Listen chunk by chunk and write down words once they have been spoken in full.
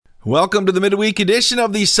Welcome to the midweek edition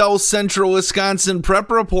of the South Central Wisconsin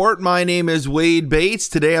Prep Report. My name is Wade Bates.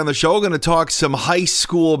 Today on the show, we're going to talk some high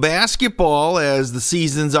school basketball as the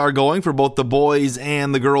seasons are going for both the boys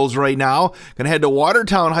and the girls right now. Going to head to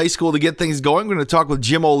Watertown High School to get things going. We're going to talk with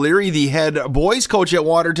Jim O'Leary, the head boys coach at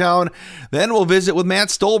Watertown. Then we'll visit with Matt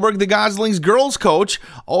Stolberg, the Goslings girls coach.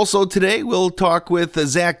 Also today, we'll talk with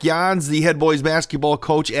Zach Jans, the head boys basketball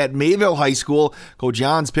coach at Mayville High School. Coach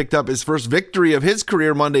Jans picked up his first victory of his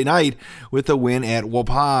career Monday night with a win at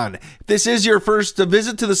Waupun. If this is your first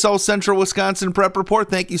visit to the South Central Wisconsin Prep Report,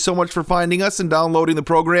 thank you so much for finding us and downloading the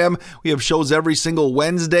program. We have shows every single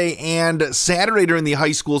Wednesday and Saturday during the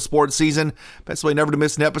high school sports season. Best way never to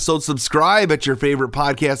miss an episode, subscribe at your favorite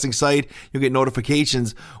podcasting site. You'll get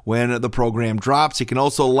notifications when the program drops. You can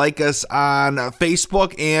also like us on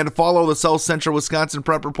Facebook and follow the South Central Wisconsin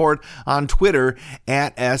Prep Report on Twitter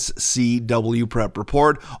at SCW Prep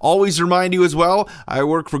Report. Always remind you as well, I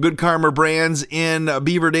work for Good Karma Brands in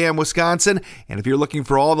Beaver Dam, Wisconsin. And if you're looking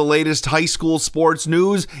for all the latest high school sports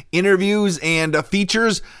news, interviews, and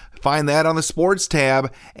features, find that on the sports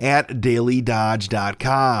tab at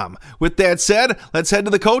dailydodge.com. With that said, let's head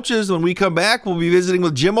to the coaches. When we come back, we'll be visiting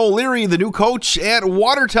with Jim O'Leary, the new coach at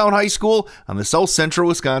Watertown High School, on the South Central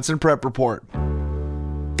Wisconsin Prep Report.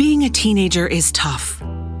 Being a teenager is tough.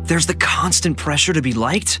 There's the constant pressure to be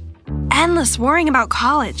liked. Endless worrying about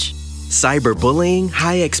college. Cyberbullying,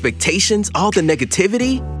 high expectations, all the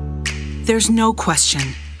negativity. There's no question.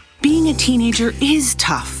 Being a teenager is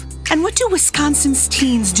tough. And what do Wisconsin's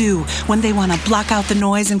teens do when they want to block out the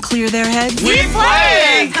noise and clear their heads? We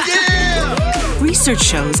play! Yeah! Research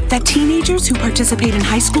shows that teenagers who participate in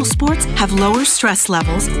high school sports have lower stress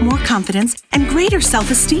levels, more confidence, and greater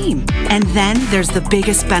self-esteem. And then there's the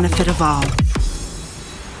biggest benefit of all.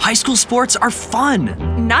 High school sports are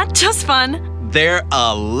fun. Not just fun. They're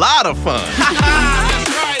a lot of fun.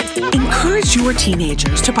 Encourage your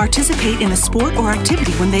teenagers to participate in a sport or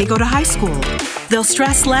activity when they go to high school. They'll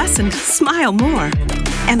stress less and smile more.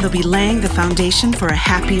 And they'll be laying the foundation for a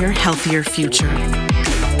happier, healthier future.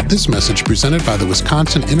 This message presented by the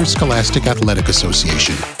Wisconsin Interscholastic Athletic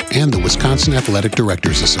Association and the Wisconsin Athletic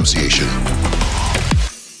Directors Association.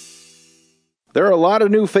 There are a lot of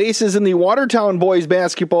new faces in the Watertown boys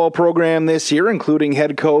basketball program this year, including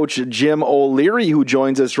head coach Jim O'Leary, who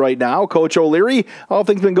joins us right now. Coach O'Leary, how have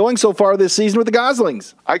things been going so far this season with the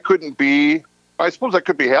Goslings? I suppose I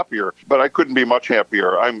could be happier, but I couldn't be much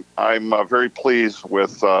happier. I'm very pleased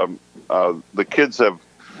with the kids have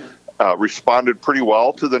responded pretty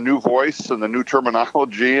well to the new voice and the new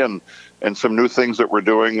terminology and some new things that we're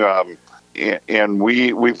doing. And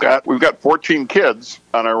we've got 14 kids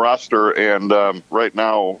on our roster, and right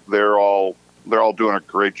now they're all doing a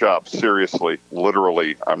great job. Seriously,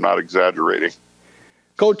 literally, I'm not exaggerating.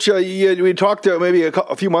 Coach, we talked maybe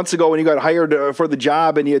a few months ago when you got hired for the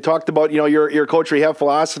job, and you talked about your coach. You have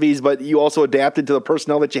philosophies, but you also adapted to the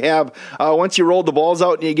personnel that you have. Once you rolled the balls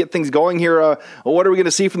out and you get things going here, what are we going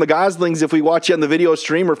to see from the Goslings if we watch you on the video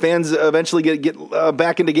stream, or fans eventually get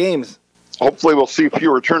back into games? Hopefully we'll see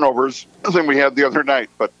fewer turnovers than we had the other night.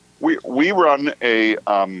 But we run we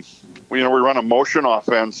run a motion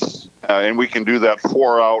offense, and we can do that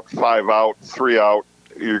 4 out, 5 out, 3 out.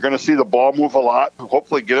 You're going to see the ball move a lot.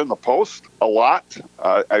 Hopefully get in the post a lot.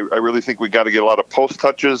 I really think we got to get a lot of post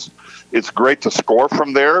touches. It's great to score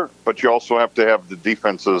from there, but you also have to have the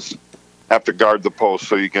defenses have to guard the post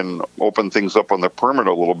so you can open things up on the perimeter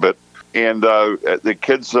a little bit. And the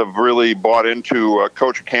kids have really bought into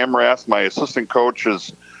Coach Camrath. My assistant coach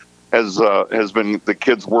has been the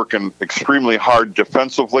kids working extremely hard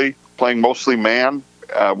defensively, playing mostly man.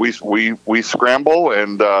 We scramble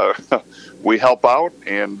and we help out,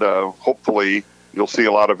 and hopefully you'll see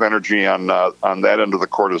a lot of energy on that end of the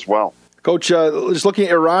court as well. Coach, just looking at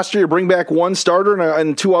your roster, you bring back one starter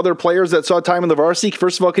and 2 other players that saw time in the varsity.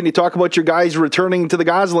 First of all, can you talk about your guys returning to the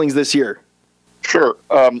Goslings this year? Sure.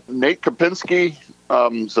 Nate Kopinski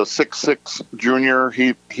is a 6'6" junior.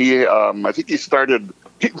 He I think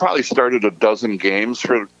he probably started a dozen games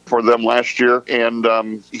for them last year, and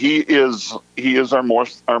he is our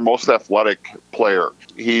most athletic player.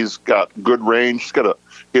 He's got good range. He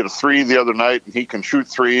hit a 3 the other night, and he can shoot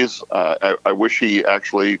threes. I wish he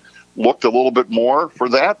actually looked a little bit more for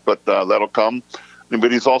that, but that'll come.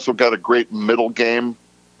 But he's also got a great middle game,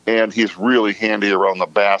 and he's really handy around the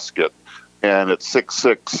basket. And at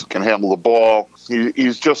 6'6", can handle the ball.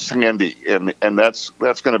 He's just handy, and that's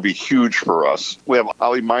going to be huge for us. We have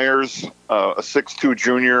Ollie Myers, a 6'2"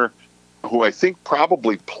 junior, who I think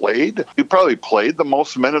probably played. He probably played the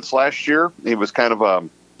most minutes last year. He was kind of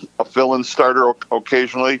a fill-in starter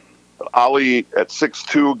occasionally. Ollie at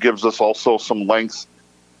 6'2" gives us also some length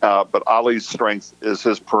But Ali's strength is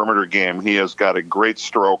his perimeter game. He has got a great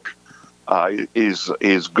stroke. He's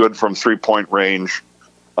good from 3-point range,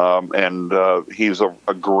 and he's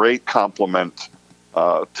a great complement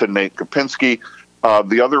to Nate Kopinski.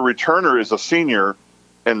 The other returner is a senior,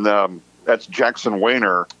 and that's Jackson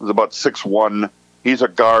Wayner. He's about 6'1". He's a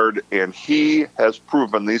guard, and he has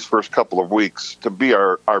proven these first couple of weeks to be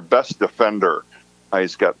our best defender.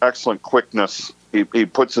 He's got excellent quickness. He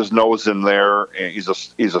puts his nose in there, and he's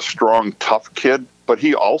a strong, tough kid. But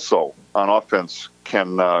he also, on offense,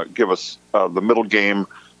 can give us the middle game,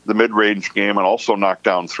 the mid-range game, and also knock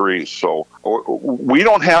down threes. So we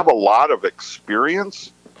don't have a lot of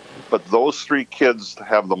experience, but those three kids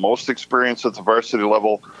have the most experience at the varsity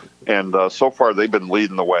level, and so far they've been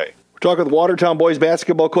leading the way. Talking with Watertown boys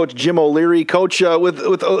basketball coach Jim O'Leary. Coach,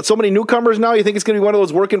 with so many newcomers now, you think it's going to be one of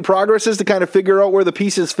those work in progresses to kind of figure out where the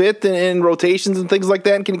pieces fit and rotations and things like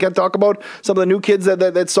that? And can you kind of talk about some of the new kids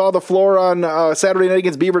that saw the floor on Saturday night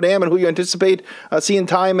against Beaver Dam and who you anticipate seeing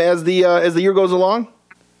time as the year goes along?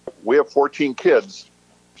 We have 14 kids,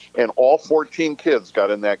 and all 14 kids got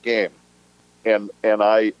in that game. And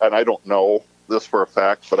I don't know this for a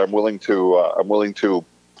fact, but I'm willing to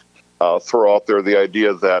throw out there the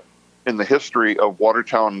idea that in the history of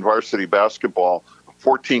Watertown varsity basketball,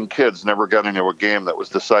 14 kids never got into a game that was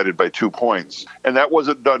decided by 2 points, and that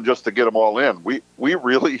wasn't done just to get them all in. We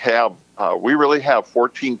really have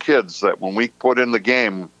 14 kids that when we put in the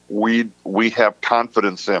game, we have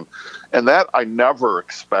confidence in, and that I never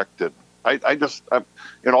expected. I just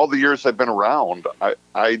in all the years I've been around,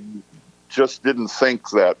 I just didn't think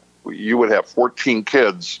that you would have 14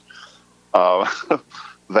 kids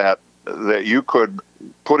that you could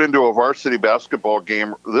put into a varsity basketball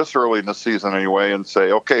game this early in the season anyway and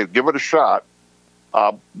say, okay, give it a shot.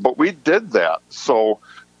 But we did that. So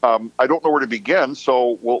I don't know where to begin.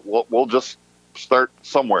 So we'll just start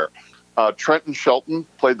somewhere. Trenton Shelton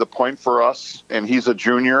played the point for us, and he's a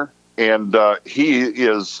junior, and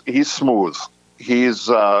he's smooth. He's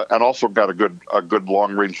and also got a good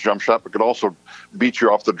long range jump shot, but could also beat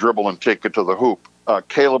you off the dribble and take it to the hoop.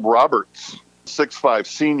 Caleb Roberts, 6'5"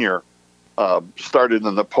 senior, started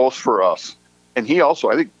in the post for us, and he also,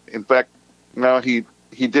 I think, in fact, now he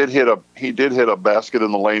did hit a basket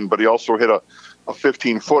in the lane, but he also hit a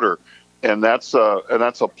 15-footer, and that's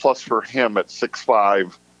a plus for him at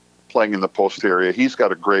 6'5", playing in the post area. He's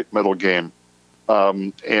got a great middle game,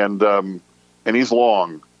 and he's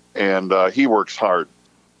long, and he works hard,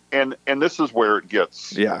 and this is where it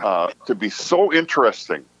gets to be so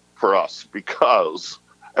interesting for us, because.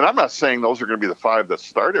 And I'm not saying those are going to be the 5 that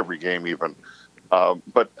start every game even.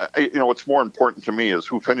 But what's more important to me is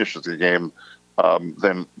who finishes the game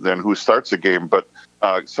than who starts the game. But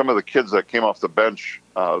some of the kids that came off the bench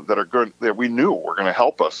that we knew were going to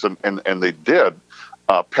help us, and they did.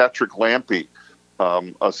 Patrick Lampy, a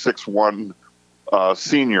 6'1"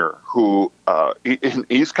 senior, who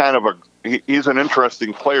he's an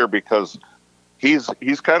interesting player because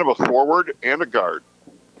he's kind of a forward and a guard.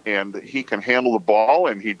 And he can handle the ball,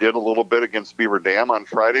 and he did a little bit against Beaver Dam on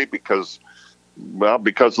Friday because of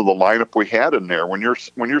the lineup we had in there. When you're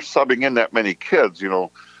subbing in that many kids,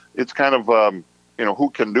 it's kind of who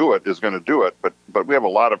can do it is going to do it. But we have a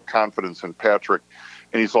lot of confidence in Patrick,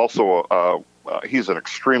 and he's also he's an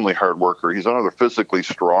extremely hard worker. He's another physically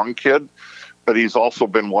strong kid, but he's also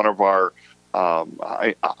been one of our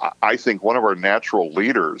I think one of our natural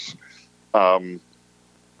leaders.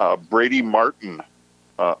 Brady Martin,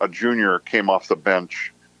 a junior, came off the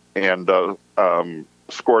bench and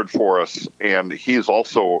scored for us, and he's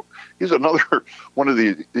another one of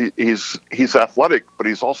he's athletic, but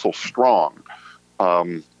he's also strong,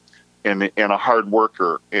 and a hard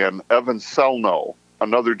worker. And Evan Selno,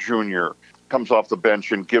 another junior, comes off the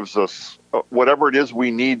bench and gives us whatever it is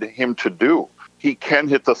we need him to do. He can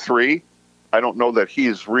hit the three. I don't know if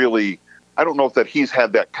he's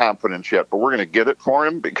had that confidence yet, but we're going to get it for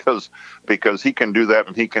him because he can do that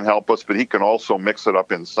and he can help us, but he can also mix it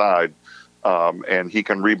up inside, and he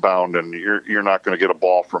can rebound, and you're not going to get a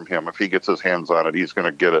ball from him. If he gets his hands on it, he's going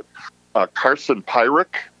to get it. Carson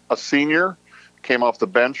Pyrick, a senior, came off the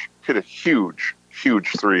bench, hit a huge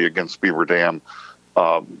three against Beaver Dam.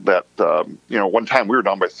 One time we were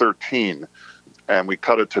down by 13, and we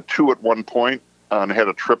cut it to 2 at one point and had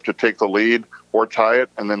a trip to take the lead or tie it,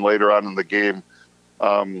 and then later on in the game,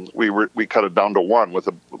 we cut it down to 1 with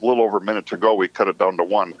a little over a minute to go. We cut it down to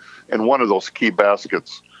 1, and one of those key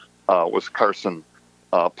baskets was Carson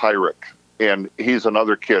Pyrick, and he's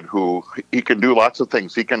another kid who he can do lots of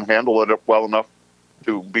things. He can handle it well enough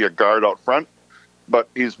to be a guard out front, but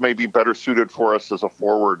he's maybe better suited for us as a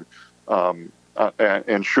forward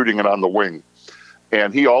and shooting it on the wing.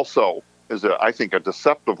 And he also is, I think, a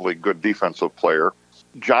deceptively good defensive player.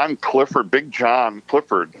 John Clifford, Big John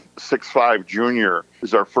Clifford, 6'5" junior,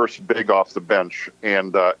 is our first big off the bench.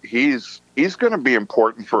 And he's going to be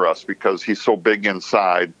important for us because he's so big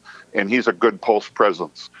inside, and he's a good post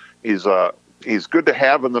presence. He's good to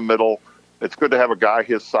have in the middle. It's good to have a guy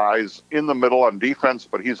his size in the middle on defense,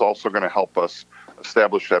 but he's also going to help us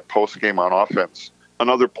establish that post game on offense.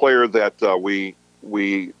 Another player that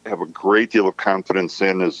we have a great deal of confidence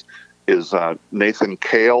in is Nathan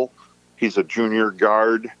Kale. He's a junior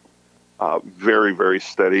guard, very, very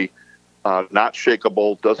steady, not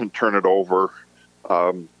shakeable, doesn't turn it over.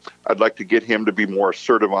 I'd like to get him to be more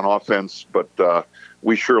assertive on offense, but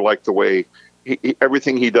we sure like the way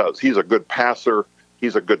everything he does. He's a good passer.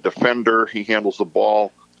 He's a good defender. He handles the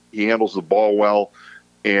ball. He handles the ball well,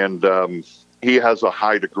 and he has a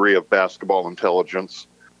high degree of basketball intelligence.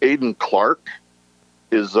 Aiden Clark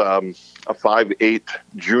is a 5'8"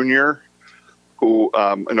 junior who,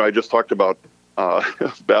 I just talked about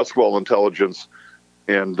basketball intelligence,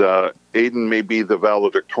 and Aiden may be the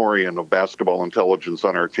valedictorian of basketball intelligence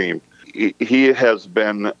on our team. He has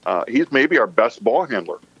been, he's maybe our best ball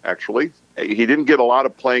handler, actually. He didn't get a lot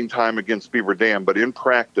of playing time against Beaver Dam, but in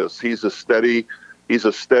practice, he's as steady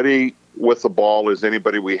with the ball as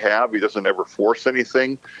anybody we have. He doesn't ever force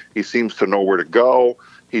anything. He seems to know where to go.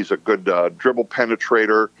 He's a good dribble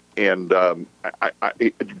penetrator. And because,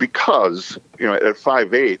 at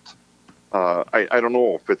 5'8", I don't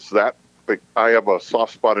know if it's that, but I have a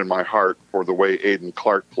soft spot in my heart for the way Aiden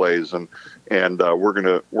Clark plays, and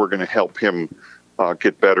we're gonna help him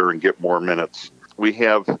get better and get more minutes. We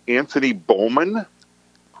have Anthony Bowman,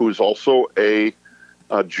 who's also a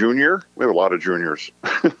junior. We have a lot of juniors.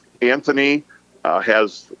 Anthony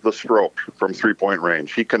has the stroke from 3-point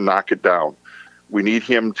range. He can knock it down. We need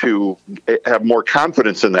him to have more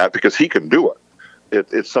confidence in that because he can do it.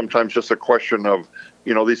 It's sometimes just a question of,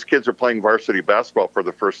 these kids are playing varsity basketball for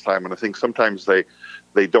the first time, and I think sometimes they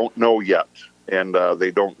don't know yet, and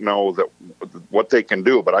they don't know what they can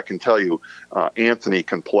do. But I can tell you, Anthony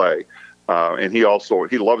can play, and he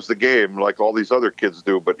loves the game like all these other kids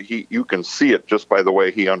do. But you can see it just by the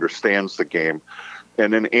way he understands the game.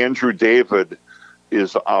 And then Andrew David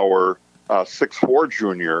is our 6'4"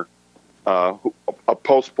 junior. A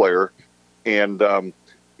post player, and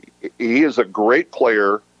he is a great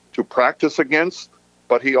player to practice against,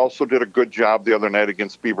 but he also did a good job the other night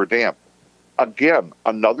against Beaver Dam. Again,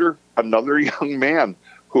 another young man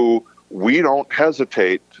who we don't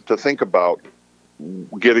hesitate to think about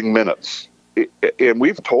getting minutes. And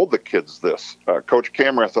we've told the kids this. Coach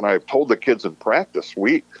Camrath and I have told the kids in practice,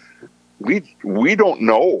 we don't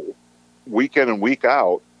know week in and week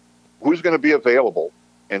out who's going to be available.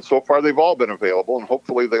 And so far, they've all been available, and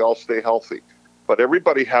hopefully they all stay healthy. But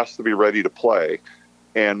everybody has to be ready to play.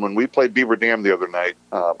 And when we played Beaver Dam the other night,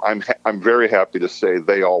 I'm very happy to say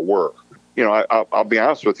they all were. I'll be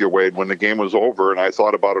honest with you, Wade. When the game was over, and I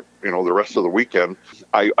thought about it, the rest of the weekend,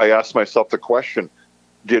 I asked myself the question: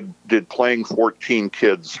 Did playing 14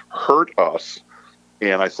 kids hurt us?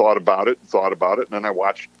 And I thought about it, and then I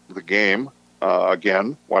watched the game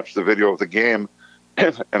again, watched the video of the game,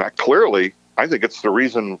 and I think it's the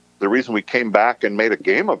reason we came back and made a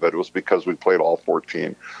game of it was because we played all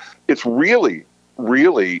 14. It's really,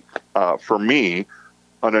 really, for me,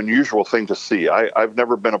 an unusual thing to see. I've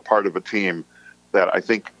never been a part of a team that I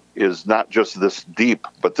think is not just this deep,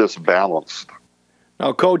 but this balanced.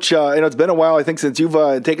 Now, Coach, it's been a while, I think, since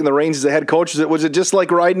you've taken the reins as a head coach. Was it just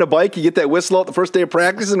like riding a bike? You get that whistle out the first day of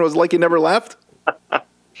practice, and it was like you never left?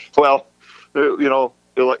 Well,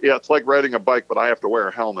 it's like riding a bike, but I have to wear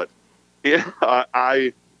a helmet.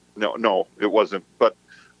 No, it wasn't. But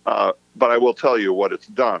I will tell you what it's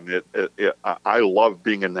done. I love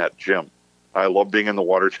being in that gym. I love being in the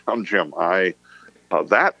Watertown gym.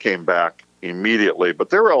 That came back immediately. But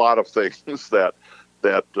there were a lot of things that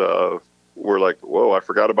were like, whoa, I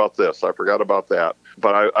forgot about this. I forgot about that.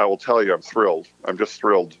 But I will tell you, I'm thrilled. I'm just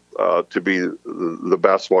thrilled to be the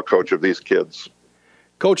basketball coach of these kids.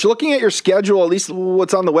 Coach, looking at your schedule, at least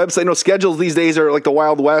what's on the website, schedules these days are like the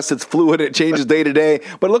Wild West. It's fluid. It changes day to day.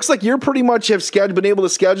 But it looks like you're pretty much been able to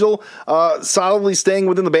schedule solidly staying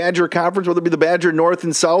within the Badger Conference, whether it be the Badger North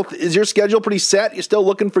and South. Is your schedule pretty set? You still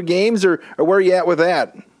looking for games, or where are you at with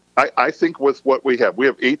that? I think with what we have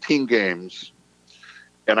 18 games,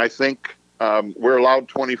 and I think we're allowed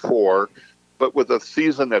 24, but with a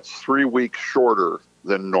season that's 3 weeks shorter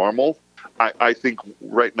than normal, I think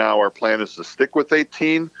right now our plan is to stick with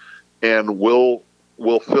 18, and we'll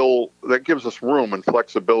fill. That gives us room and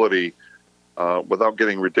flexibility without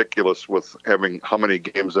getting ridiculous with having how many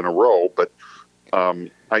games in a row. But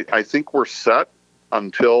I think we're set.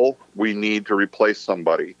 until we need to replace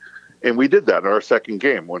somebody. And we did that in our second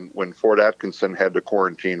game when Fort Atkinson had to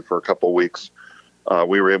quarantine for a couple of weeks.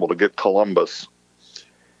 We were able to get Columbus,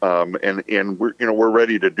 and we're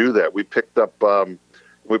ready to do that. We picked up.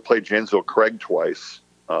 We played Janesville Craig twice.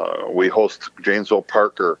 We host Janesville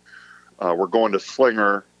Parker. We're going to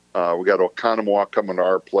Slinger. We got Oconomowoc coming to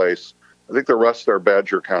our place. I think the rest are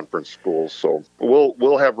Badger Conference schools, so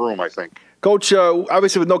we'll have room, I think. Coach,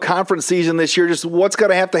 obviously with no conference season this year, just what's going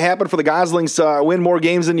to have to happen for the Goslings to win more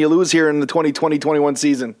games than you lose here in the 2020-21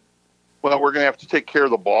 season? Well, we're going to have to take care of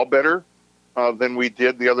the ball better than we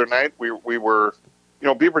did the other night. We were,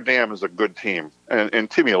 Beaver Dam is a good team, and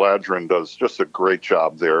Timmy Ladrin does just a great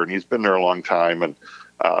job there, and he's been there a long time, and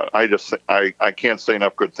I can't say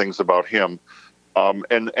enough good things about him.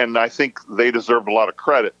 And I think they deserve a lot of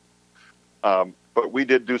credit. But we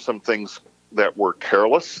did do some things that were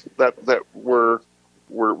careless that we're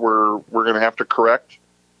going to have to correct,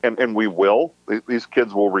 and we will. These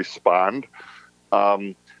kids will respond.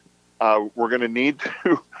 We're going to need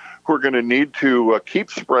to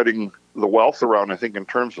keep spreading the wealth around. I think in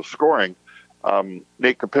terms of scoring,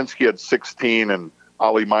 Nate Kopinski had 16, and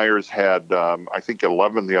Ollie Myers had I think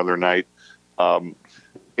 11 the other night, and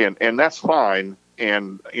that's fine.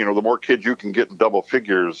 And the more kids you can get in double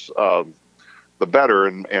figures, the better,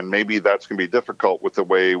 and maybe that's going to be difficult with the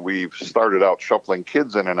way we've started out shuffling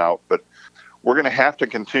kids in and out, but we're going to have to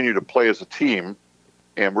continue to play as a team,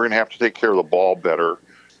 and we're going to have to take care of the ball better.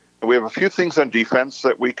 And we have a few things on defense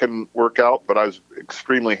that we can work out, but I was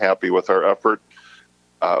extremely happy with our effort.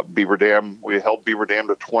 Beaver Dam, we held Beaver Dam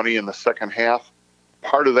to 20 in the second half.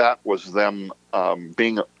 Part of that was them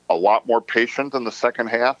being a lot more patient in the second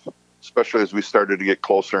half, especially as we started to get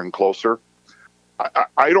closer and closer.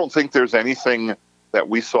 I don't think there's anything that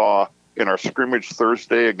we saw in our scrimmage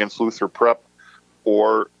Thursday against Luther Prep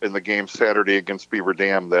or in the game Saturday against Beaver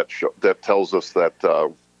Dam that tells us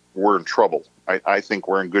that we're in trouble. I think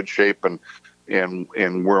we're in good shape, and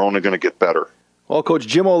we're only going to get better. Well, Coach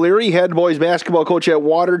Jim O'Leary, head boys basketball coach at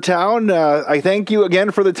Watertown, I thank you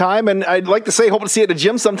again for the time, and I'd like to say hope to see you at a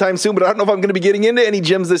gym sometime soon, but I don't know if I'm going to be getting into any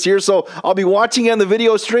gyms this year, so I'll be watching you on the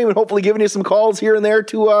video stream and hopefully giving you some calls here and there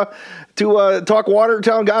to talk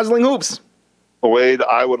Watertown Gosling hoops. Wade,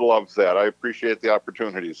 I would love that. I appreciate the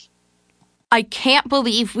opportunities. I can't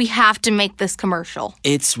believe we have to make this commercial.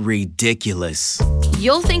 It's ridiculous.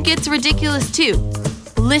 You'll think it's ridiculous too.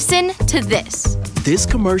 Listen to this. This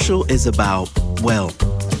commercial is about,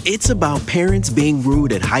 it's about parents being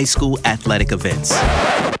rude at high school athletic events.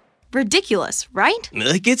 Ridiculous, right?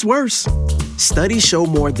 It gets worse. Studies show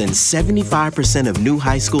more than 75% of new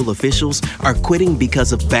high school officials are quitting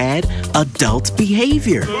because of bad adult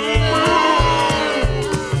behavior.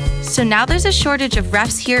 So now there's a shortage of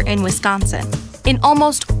refs here in Wisconsin, in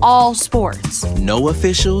almost all sports. No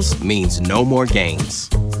officials means no more games.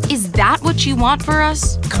 Is that what you want for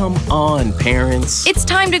us? Come on, parents. It's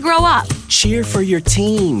time to grow up. Cheer for your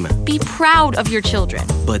team. Be proud of your children.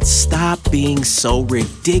 But stop being so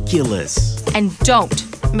ridiculous. And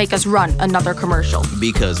don't make us run another commercial.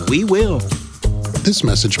 Because we will. This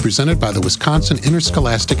message presented by the Wisconsin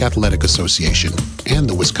Interscholastic Athletic Association and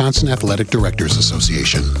the Wisconsin Athletic Directors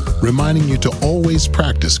Association, reminding you to always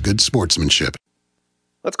practice good sportsmanship.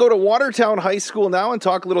 Let's go to Watertown High School now and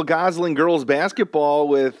talk a little Gosling girls basketball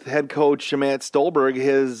with head coach Matt Stolberg.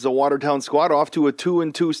 His Watertown squad off to a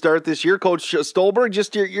 2-2 start this year. Coach Stolberg,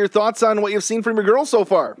 just your thoughts on what you've seen from your girls so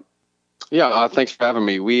far. Yeah, thanks for having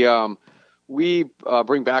me. We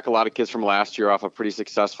bring back a lot of kids from last year off a pretty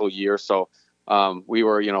successful year. So we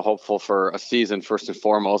were, hopeful for a season first and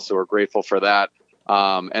foremost. So we're grateful for that.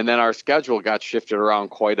 And then our schedule got shifted around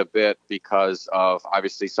quite a bit because of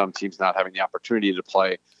obviously some teams not having the opportunity to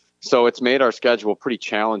play. So it's made our schedule pretty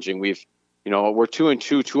challenging. We're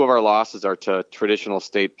 2-2. Two of our losses are to traditional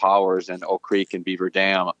state powers and Oak Creek and Beaver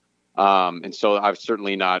Dam. And so I've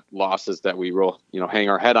certainly not losses that we will, hang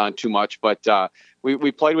our head on too much. But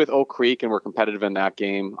we played with Oak Creek and we're competitive in that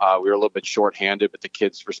game. We were a little bit shorthanded, but the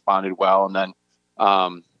kids responded well.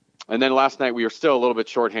 And then last night we were still a little bit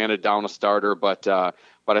shorthanded, down a starter, but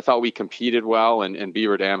I thought we competed well. And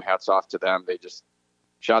Beaver Dam, hats off to them. They just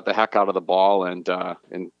shot the heck out of the ball and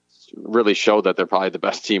really showed that they're probably the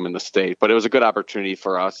best team in the state. But it was a good opportunity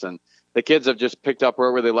for us. And the kids have just picked up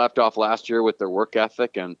where they left off last year with their work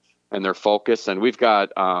ethic and their focus. And we've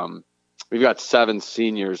got 7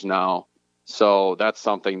 seniors now, so that's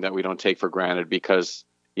something that we don't take for granted because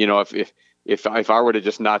if if I were to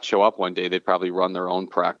just not show up one day, they'd probably run their own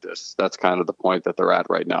practice. That's kind of the point that they're at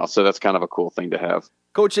right now. So that's kind of a cool thing to have.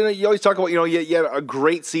 Coach, you always talk about, you had a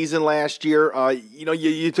great season last year.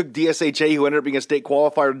 You took DSHA, who ended up being a state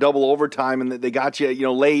qualifier, double overtime, and they got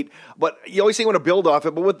you, late. But you always say you want to build off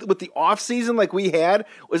it. But with the off season like we had,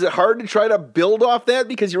 was it hard to try to build off that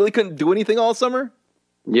because you really couldn't do anything all summer?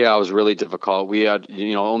 Yeah, it was really difficult. We had,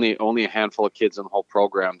 only a handful of kids in the whole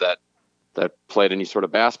program that played any sort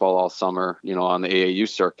of basketball all summer, on the AAU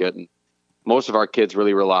circuit. And most of our kids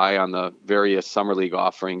really rely on the various summer league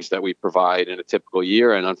offerings that we provide in a typical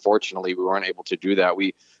year. And unfortunately, we weren't able to do that.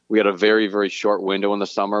 We had a very, very short window in the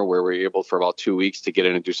summer where we were able for about 2 weeks to get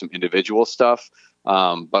in and do some individual stuff.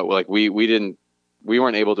 But like we weren't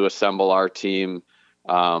able to assemble our team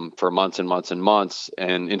for months and months and months.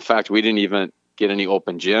 And in fact, we didn't even get any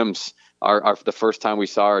open gyms. The first time we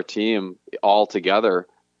saw our team all together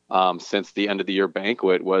since the end of the year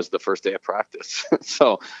banquet was the first day of practice.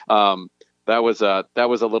 So that was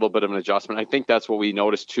a little bit of an adjustment. I think that's what we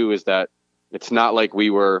noticed too, is that it's not like we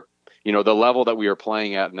were, the level that we were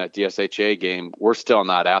playing at in that DSHA game, we're still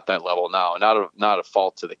not at that level now. Not a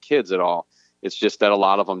fault to the kids at all. It's just that a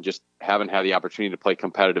lot of them just haven't had the opportunity to play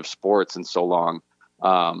competitive sports in so long.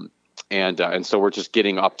 And so we're just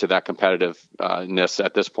getting up to that competitiveness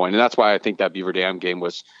at this point. And that's why I think that Beaver Dam game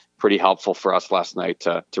was pretty helpful for us last night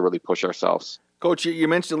to really push ourselves. Coach, you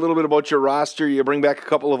mentioned a little bit about your roster. You bring back a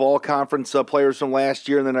couple of all-conference players from last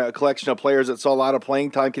year and then a collection of players that saw a lot of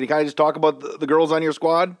playing time. Can you kind of just talk about the girls on your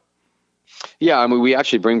squad? Yeah, I mean, we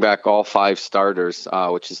actually bring back all 5 starters,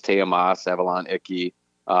 which is Taya Moss, Avalon Icky,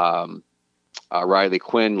 Riley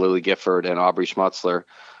Quinn, Lily Gifford, and Aubrey Schmutzler.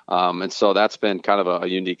 And so that's been kind of a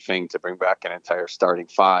unique thing to bring back an entire starting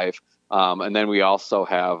 5. And then we also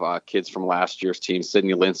have kids from last year's team,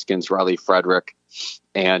 Sydney Linskins, Riley Frederick,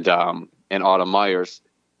 and Autumn Myers.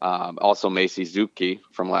 Also Macy Zuki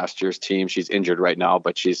from last year's team. She's injured right now,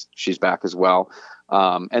 but she's back as well.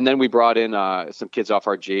 And then we brought in some kids off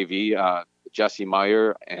our JV, Jessie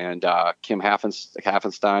Meyer and Kim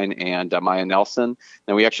Haffenstein and Maya Nelson.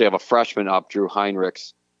 And we actually have a freshman up, Drew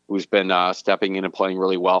Heinrichs, who's been stepping in and playing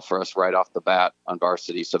really well for us right off the bat on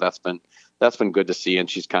varsity. So that's been good to see, and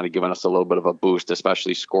she's kind of given us a little bit of a boost,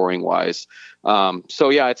 especially scoring wise. So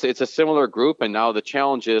yeah, it's a similar group, and now the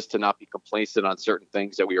challenge is to not be complacent on certain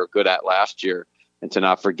things that we were good at last year, and to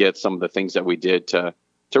not forget some of the things that we did to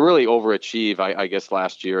really overachieve, I guess,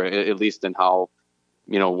 last year, at least in how,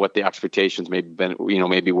 what the expectations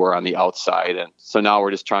maybe were on the outside. And so now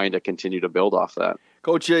we're just trying to continue to build off that.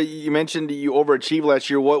 Coach, you mentioned you overachieved last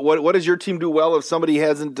year. What does your team do well if somebody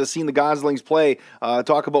hasn't seen the Goslings play?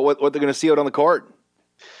 Talk about what they're going to see out on the court.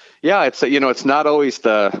 Yeah, it's not always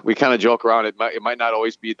we kind of joke around. It might not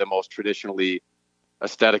always be the most traditionally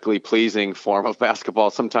aesthetically pleasing form of basketball.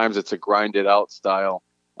 Sometimes it's a grinded out style.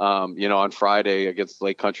 On Friday against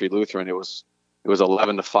Lake Country Lutheran, it was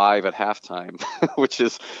 11-5 at halftime, which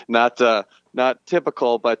is not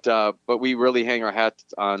typical, but we really hang our hat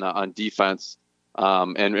on defense.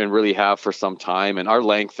 And really have for some time, and our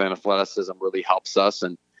length and athleticism really helps us.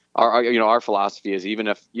 And our philosophy is even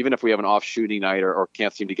if we have an off shooting night or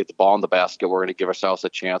can't seem to get the ball in the basket, we're going to give ourselves a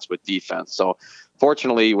chance with defense. So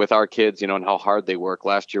fortunately with our kids, and how hard they work,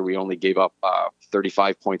 last year we only gave up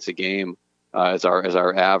 35 points a game as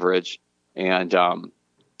our average, and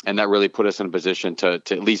that really put us in a position to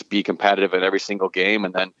at least be competitive in every single game.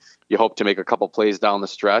 And then you hope to make a couple plays down the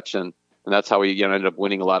stretch, and that's how we ended up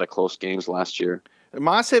winning a lot of close games last year. Does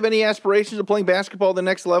Moss have any aspirations of playing basketball at the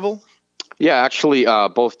next level? Yeah, actually,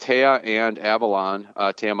 both Taya and Avalon,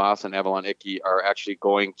 Taya Moss and Avalon Icky, are actually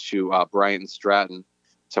going to Bryant and Stratton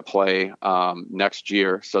to play next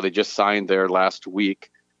year. So they just signed there last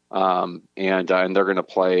week, and they're going to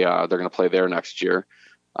play. They're going to play there next year.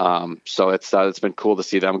 So it's been cool to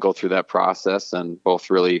see them go through that process, and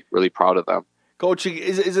both really, really proud of them. Coach,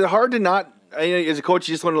 is it hard to not? As a coach,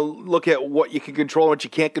 you just want to look at what you can control and what you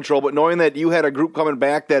can't control. But knowing that you had a group coming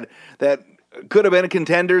back that could have been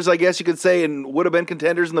contenders, I guess you could say, and would have been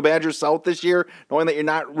contenders in the Badger South this year, knowing that you're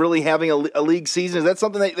not really having a league season, is that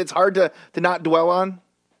something that's hard to not dwell on?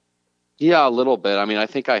 Yeah, a little bit. I mean, I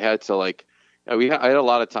think I had to I had a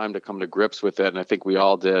lot of time to come to grips with it, and I think we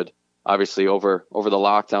all did, obviously over the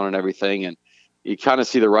lockdown and everything. And you kind of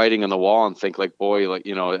see the writing on the wall and think boy,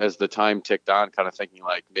 as the time ticked on, kind of thinking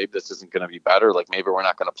maybe this isn't going to be better. Maybe we're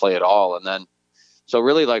not going to play at all. And then, so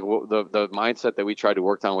really the mindset that we try to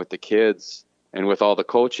work on with the kids and with all the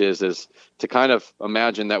coaches is to kind of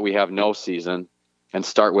imagine that we have no season and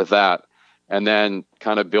start with that, and then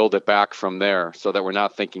kind of build it back from there, so that we're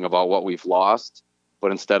not thinking about what we've lost, but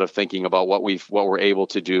instead of thinking about what we're able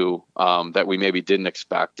to do, that we maybe didn't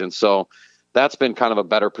expect. And so, that's been kind of a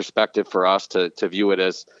better perspective for us to view it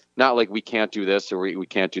as not like we can't do this or we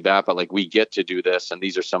can't do that, but like we get to do this. And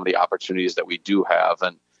these are some of the opportunities that we do have.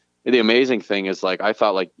 And the amazing thing is, like, I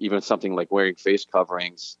thought like even something like wearing face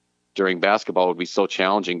coverings during basketball would be so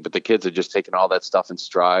challenging, but the kids have just taken all that stuff in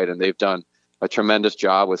stride, and they've done a tremendous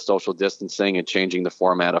job with social distancing and changing the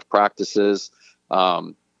format of practices.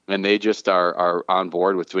 And they just are on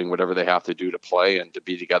board with doing whatever they have to do to play and to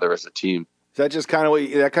be together as a team. Is that just kind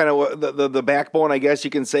of the backbone, I guess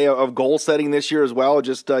you can say, of goal setting this year as well?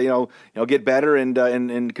 Just get better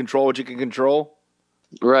and control what you can control.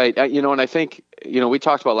 Right. And I think we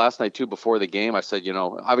talked about last night too before the game. I said,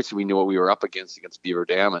 obviously we knew what we were up against Beaver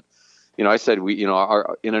Dam, and I said we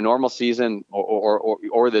our in a normal season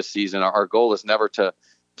or this season, our goal is never to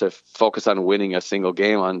focus on winning a single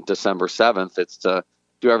game on December 7th. It's to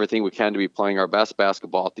do everything we can to be playing our best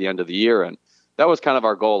basketball at the end of the year, and that was kind of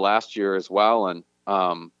our goal last year as well. And,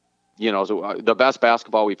 so the best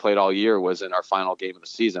basketball we played all year was in our final game of the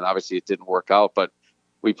season. Obviously it didn't work out, but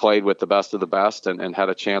we played with the best of the best and had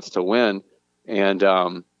a chance to win. And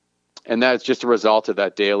that's just a result of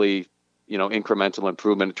that daily, incremental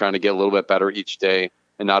improvement, trying to get a little bit better each day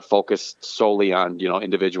and not focus solely on,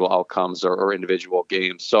 individual outcomes or individual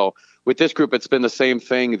games. So with this group, it's been the same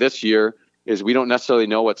thing this year. Is we don't necessarily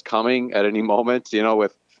know what's coming at any moment,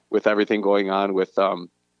 with everything going on with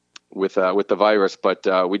the virus,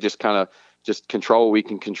 but we just kind of just control what we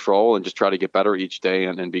can control and just try to get better each day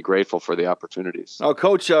and be grateful for the opportunities. Oh,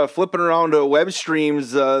 Coach, flipping around to web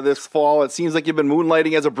streams this fall, it seems like you've been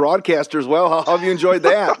moonlighting as a broadcaster as well. How have you enjoyed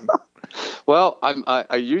that? Well,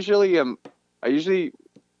 I usually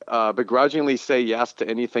begrudgingly say yes to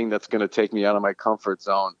anything that's going to take me out of my comfort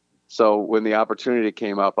zone. So when the opportunity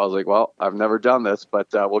came up, I was like, well, I've never done this, but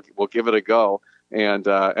we'll give it a go. And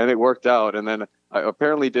it worked out. And then I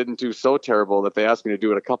apparently didn't do so terrible that they asked me to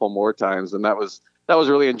do it a couple more times. And that was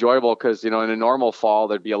really enjoyable because, in a normal fall,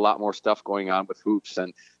 there'd be a lot more stuff going on with hoops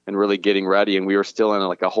and really getting ready. And we were still in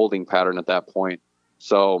like a holding pattern at that point.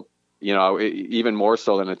 So, even more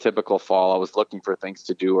so than a typical fall, I was looking for things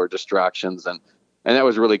to do or distractions. And that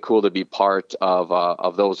was really cool to be part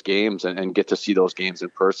of those games and get to see those games in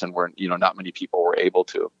person where, not many people were able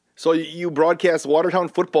to. So you broadcast Watertown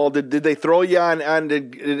football. Did they throw you on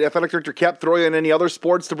did Athletic Director Kep throw you on any other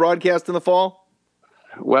sports to broadcast in the fall?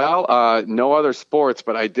 Well, no other sports,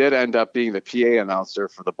 but I did end up being the PA announcer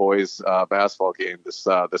for the boys basketball game this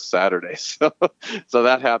Saturday. So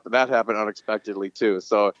that happened unexpectedly too.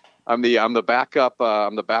 So I'm the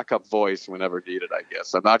backup voice whenever needed, I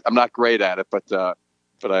guess. I'm not great at it, but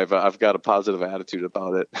I've got a positive attitude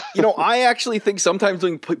about it. I actually think sometimes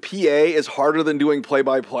doing PA is harder than doing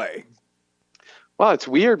play-by-play. Well, it's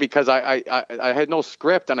weird because I had no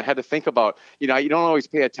script and I had to think about, you don't always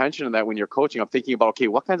pay attention to that when you're coaching. I'm thinking about, okay,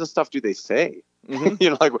 what kinds of stuff do they say?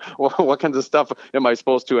 Mm-hmm. What kinds of stuff am I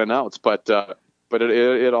supposed to announce? But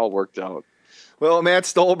it all worked out. Well, Matt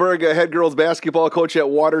Stolberg, head girls basketball coach at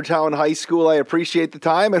Watertown High School, I appreciate the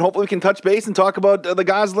time, and hopefully we can touch base and talk about the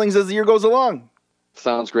Goslings as the year goes along.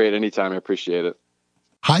 Sounds great. Anytime. I appreciate it.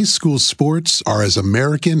 High school sports are as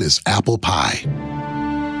American as apple pie.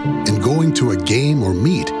 And going to a game or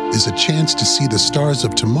meet is a chance to see the stars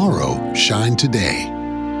of tomorrow shine today.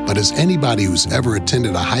 But as anybody who's ever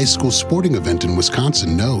attended a high school sporting event in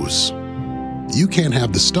Wisconsin knows, you can't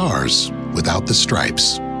have the stars without the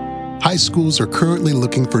stripes. High schools are currently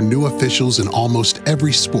looking for new officials in almost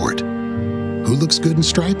every sport. Who looks good in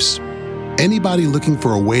stripes? Anybody looking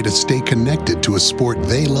for a way to stay connected to a sport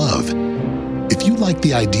they love. If you like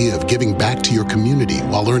the idea of giving back to your community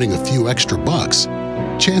while earning a few extra bucks,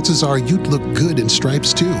 chances are you'd look good in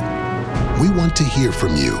stripes too. We want to hear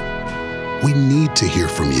from you. We need to hear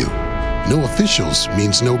from you. No officials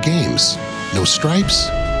means no games. No stripes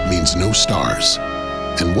means no stars.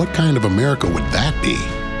 And what kind of America would that be?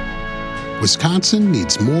 Wisconsin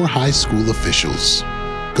needs more high school officials.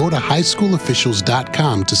 Go to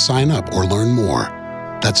highschoolofficials.com to sign up or learn more.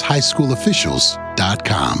 That's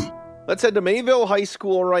highschoolofficials.com. Let's head to Mayville High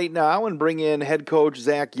School right now and bring in head coach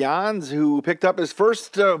Zach Jans, who picked up his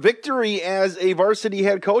first victory as a varsity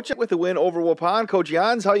head coach with a win over Waupun. Coach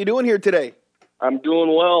Jans, how you doing here today? I'm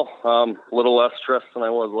doing well. A little less stressed than I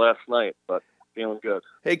was last night, but feeling good.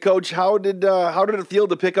 Hey, Coach, how did it feel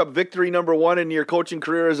to pick up victory number 1 in your coaching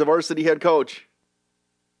career as a varsity head coach?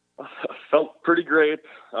 I felt pretty great.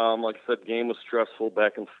 Like I said, game was stressful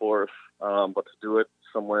back and forth, but to do it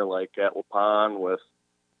somewhere like at Waupun with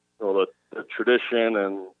the tradition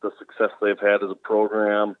and the success they've had as a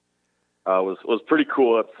program was pretty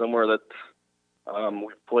cool. It's somewhere that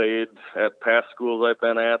we've played at past schools I've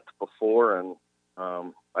been at before, and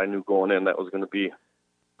I knew going in that was going to be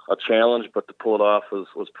a challenge, but to pull it off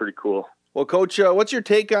was pretty cool. Well, Coach, what's your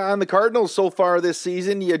take on the Cardinals so far this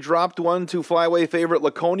season? You dropped one to flyway favorite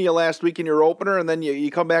Laconia last week in your opener, and then you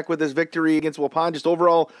come back with this victory against Waupun. Just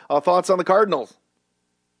overall thoughts on the Cardinals?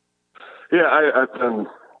 Yeah, I've been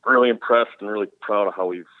really impressed and really proud of how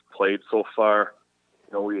we've played so far.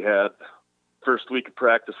 You know, we had first week of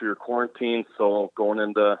practice, we were quarantined, so going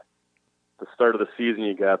into the start of the season,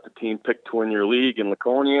 you got the team picked to win your league in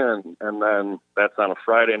Laconia, and then that's on a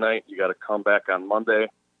Friday night. You got to come back on Monday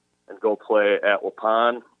and go play at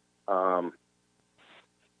Waupun. Kind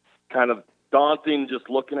of daunting just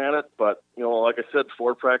looking at it, but, you know, like I said,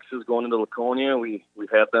 4 practices going into Laconia. We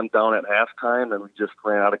had them down at halftime, and we just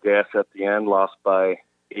ran out of gas at the end, lost by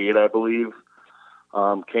 8, I believe.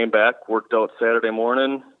 Came back, worked out Saturday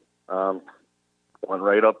morning, went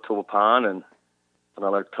right up to Waupun, and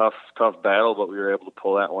another tough battle, but we were able to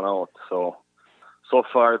pull that one out. So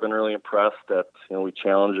far I've been really impressed that, you know, we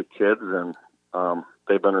challenge the kids, and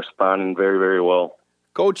they've been responding very, very well.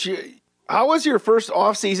 Coach, how was your first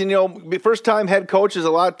off season? You know, first time head coach is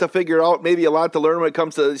a lot to figure out, maybe a lot to learn when it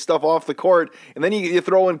comes to stuff off the court. And then you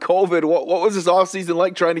throw in COVID. What was this off season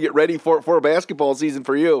like trying to get ready for a basketball season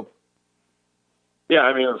for you? Yeah,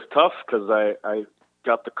 I mean, it was tough because I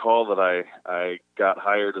got the call that I got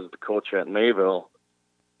hired as the coach at Mayville,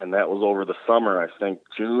 and that was over the summer, I think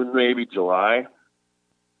June, maybe July.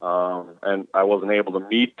 And I wasn't able to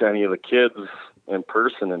meet any of the kids in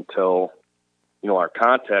person until, you know, our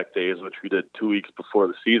contact days, which we did 2 weeks before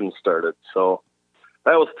the season started. So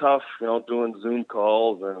that was tough, you know, doing Zoom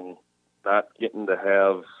calls and not getting to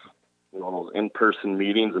have, you know, those in-person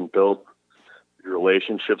meetings and build your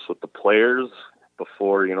relationships with the players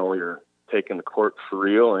before, you know, you're taking the court for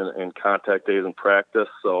real and contact days and practice.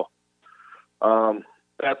 So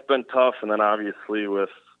that's been tough. And then obviously with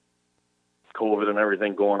COVID and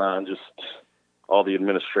everything going on, just all the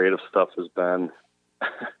administrative stuff has been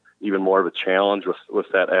even more of a challenge with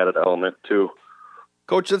that added element too.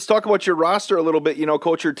 Coach, let's talk about your roster a little bit. You know,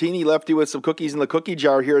 Coach Urtini left you with some cookies in the cookie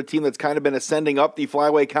jar here, a team that's kind of been ascending up the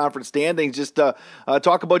Flyway Conference standings. Just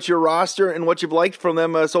talk about your roster and what you've liked from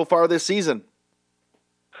them so far this season.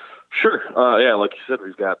 Sure. Yeah, like you said,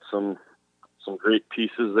 we've got some great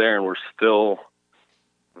pieces there, and we're still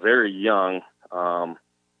very young. I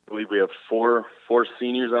believe we have four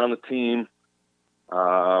seniors on the team.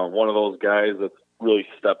 One of those guys that's really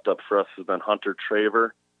stepped up for us has been Hunter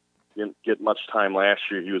Traver. Didn't get much time last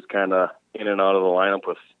year. He was kind of in and out of the lineup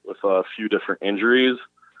with a few different injuries.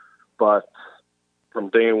 But from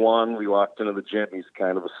day one, we walked into the gym, he's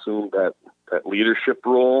kind of assumed that leadership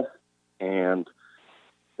role. And,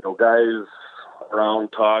 you know, guys around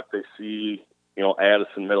talk, they see, you know,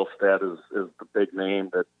 Addison Middlestad is the big name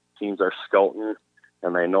that teams are scouting,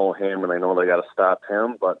 and they know him, and they know they got to stop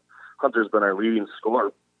him. But Hunter's been our leading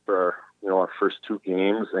scorer for, you know, our first 2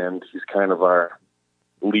 games, and he's kind of our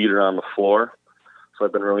leader on the floor. So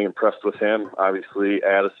I've been really impressed with him. Obviously,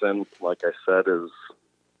 Addison, like I said, is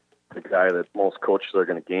the guy that most coaches are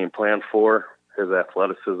going to game plan for. His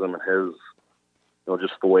athleticism and his, you know,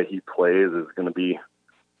 just the way he plays is going to be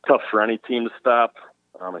tough for any team to stop.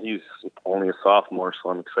 He's only a sophomore,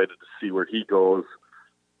 so I'm excited to see where he goes.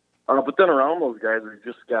 But then around those guys, we've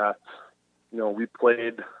just got, you know, we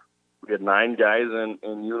had 9 guys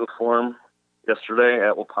in uniform yesterday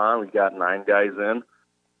at Waupun. We got 9 guys in.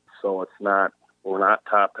 So we're not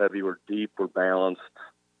top heavy. We're deep. We're balanced.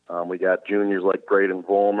 We got juniors like Braden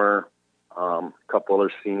Volmer, a couple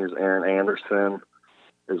other seniors. Aaron Anderson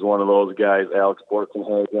is one of those guys. Alex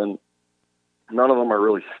Borkenhagen. None of them are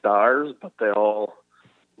really stars, but they all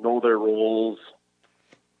know their roles.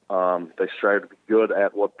 They strive to be good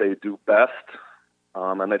at what they do best,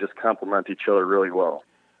 and they just complement each other really well.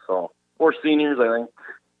 So 4 seniors, I think.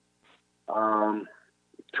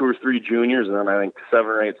 2 or 3 juniors, and then I think 7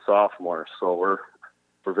 or 8 sophomores. So we're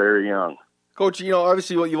very young. Coach, you know,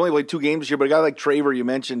 obviously you've only played 2 games this year, but a guy like Traver, you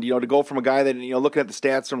mentioned, you know, to go from a guy that, you know, looking at the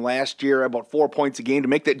stats from last year, about 4 points a game, to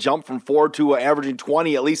make that jump from 4 to averaging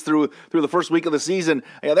 20 at least through the first week of the season,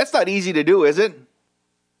 you know, that's not easy to do, is it?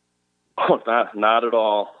 Oh, not at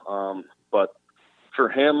all. But for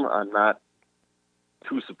him, I'm not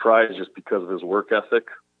too surprised just because of his work ethic.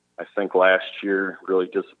 I think last year really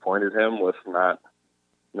disappointed him with not,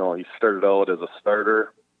 you know, he started out as a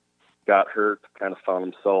starter, got hurt, kind of found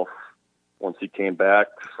himself once he came back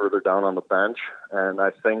further down on the bench. And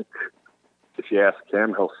I think if you ask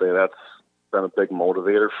him, he'll say that's been a big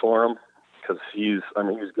motivator for him because he's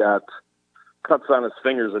got cuts on his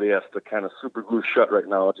fingers that he has to kind of super glue shut right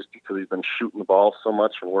now just because he's been shooting the ball so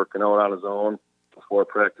much and working out on his own before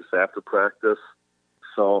practice, after practice.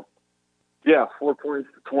 So Yeah, 4 points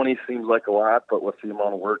to 20 seems like a lot, but with the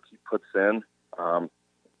amount of work he puts in,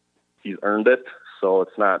 he's earned it. So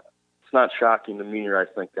it's not shocking to me, or I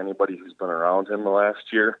think anybody who's been around him the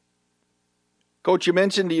last year. Coach, you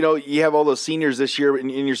mentioned, you have all those seniors this year in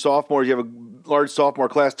your sophomores. You have a large sophomore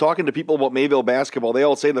class. Talking to people about Mayville basketball, they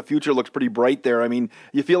all say the future looks pretty bright there. I mean,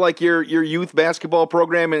 you feel like your youth basketball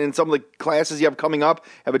program and some of the classes you have coming up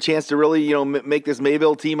have a chance to really, make this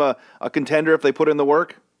Mayville team a contender if they put in the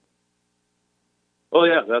work? Well,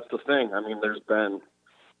 yeah, that's the thing. I mean,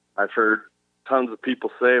 I've heard tons of people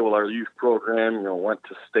say, well, our youth program, went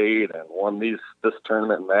to state and won this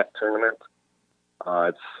tournament and that tournament.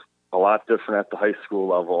 It's a lot different at the high school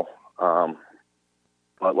level.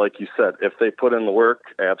 But like you said, if they put in the work,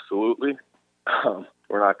 absolutely.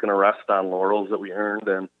 We're not going to rest on laurels that we earned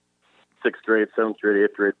in 6th grade, 7th grade,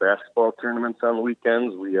 8th grade basketball tournaments on the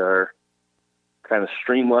weekends. We are kind of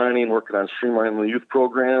working on streamlining the youth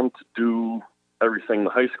program to do everything the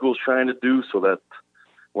high school is trying to do, so that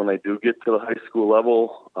when they do get to the high school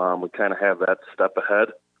level, we kind of have that step ahead.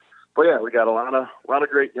 But yeah, we got a lot of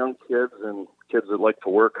great young kids and kids that like to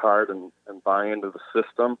work hard and buy into the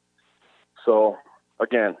system. So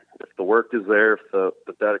again, if the work is there, if the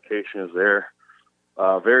dedication is there,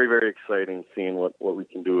 very, very exciting seeing what we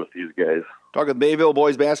can do with these guys. Talking with Mayville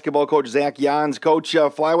boys basketball coach Zach Jans. Coach,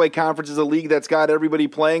 Flyway Conference is a league that's got everybody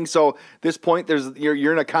playing. So at this point,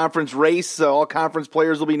 you're in a conference race. All conference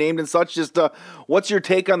players will be named and such. Just what's your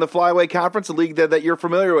take on the Flyway Conference, a league that you're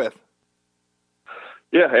familiar with?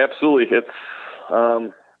 Yeah, absolutely. It's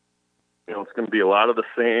it's going to be a lot of the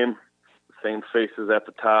same faces at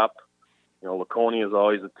the top. Laconia is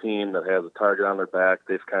always a team that has a target on their back.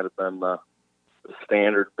 They've kind of been the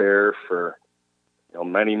standard bearer for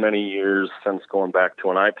many, many years, since going back to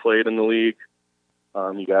when I played in the league.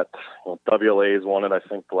 You got WLA's won it, I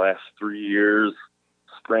think, the last 3 years.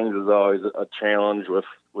 Springs is always a challenge with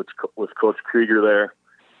Coach Krieger there.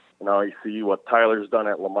 Now you see what Tyler's done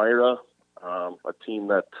at Lemira, a team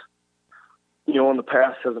that in the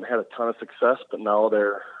past hasn't had a ton of success, but now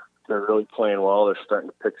they're really playing well. They're starting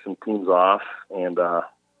to pick some teams off, and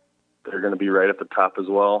they're going to be right at the top as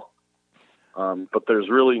well. But there's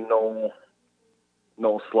really no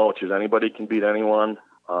slouches. Anybody can beat anyone.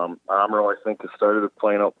 Amro, I think, has started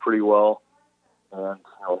playing out pretty well. And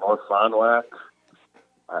North Fond du Lac,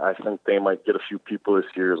 I think they might get a few people this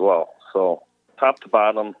year as well. So top to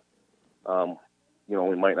bottom,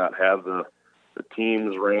 we might not have the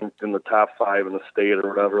teams ranked in the top 5 in the state or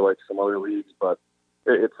whatever like some other leagues, but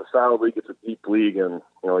it's a solid league. It's a deep league, and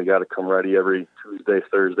you got to come ready every Tuesday,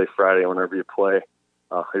 Thursday, Friday, whenever you play.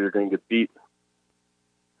 You're going to get beat.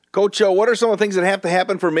 Coach, what are some of the things that have to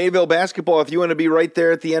happen for Mayville basketball if you want to be right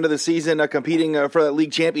there at the end of the season competing for that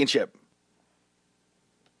league championship?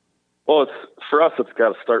 Well, for us, it's got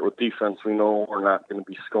to start with defense. We know we're not going to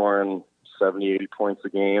be scoring 70, 80 points a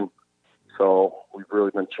game. So we've really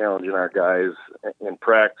been challenging our guys in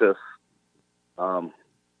practice.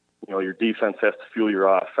 Your defense has to fuel your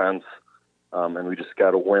offense, and we just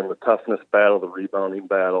got to win the toughness battle, the rebounding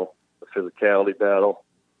battle, the physicality battle,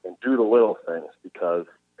 and do the little things, because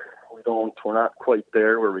we're not quite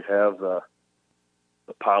there where we have the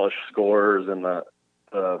polished scorers and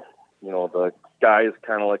the guys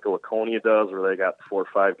kind of like a Laconia does, where they got 4 or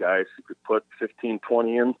 5 guys who could put 15,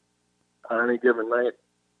 20 in on any given night.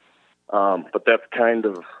 But that's kind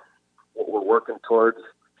of what we're working towards.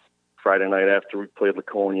 Friday night after we played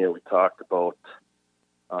Laconia, we talked about,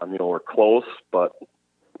 we're close, but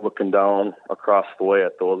looking down across the way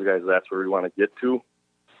at those guys, that's where we want to get to.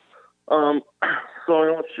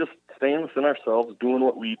 So it's just staying within ourselves, doing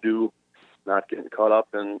what we do, not getting caught up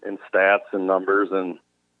in stats and numbers and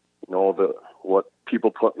what people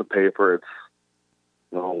put in the paper. It's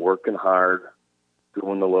working hard,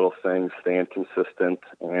 doing the little things, staying consistent,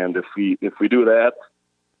 and if we do that,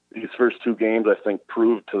 these first 2 games I think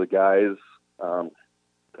proved to the guys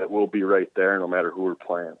that we'll be right there no matter who we're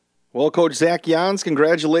playing. Well, Coach Zach Jans,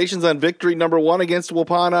 congratulations on victory number 1 against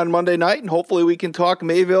Waupun on Monday night, and hopefully we can talk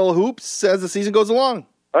Mayville hoops as the season goes along.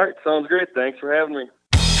 All right, sounds great. Thanks for having me.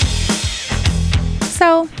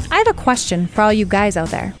 So, I have a question for all you guys out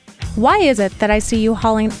there. Why is it that I see you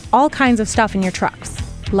hauling all kinds of stuff in your trucks?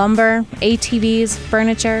 Lumber, ATVs,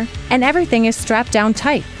 furniture, and everything is strapped down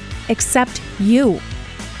tight, except you.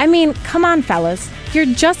 I mean, come on, fellas. You're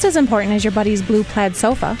just as important as your buddy's blue plaid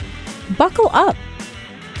sofa. Buckle up.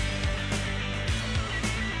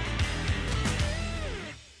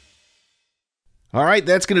 All right,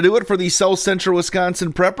 that's going to do it for the South Central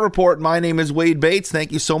Wisconsin Prep Report. My name is Wade Bates.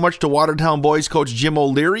 Thank you so much to Watertown Boys coach Jim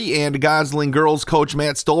O'Leary and Gosling Girls coach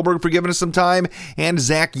Matt Stolberg for giving us some time, and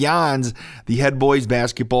Zach Jans, the head boys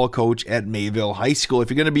basketball coach at Mayville High School. If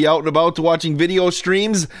you're going to be out and about watching video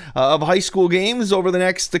streams of high school games over the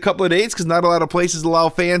next couple of days, because not a lot of places allow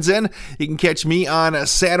fans in, you can catch me on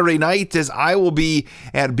Saturday night as I will be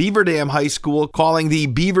at Beaver Dam High School calling the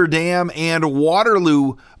Beaver Dam and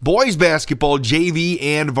Waterloo boys basketball JV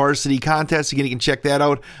and varsity contest. Again, you can check that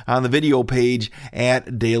out on the video page at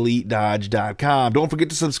dailydodge.com. Don't forget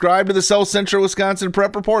to subscribe to the South Central Wisconsin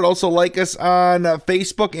Prep Report. Also like us on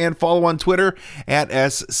Facebook and follow on Twitter at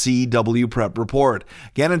SCW Prep Report.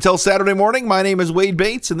 Again, until Saturday morning, my name is Wade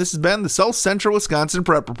Bates, and this has been the South Central Wisconsin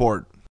Prep Report.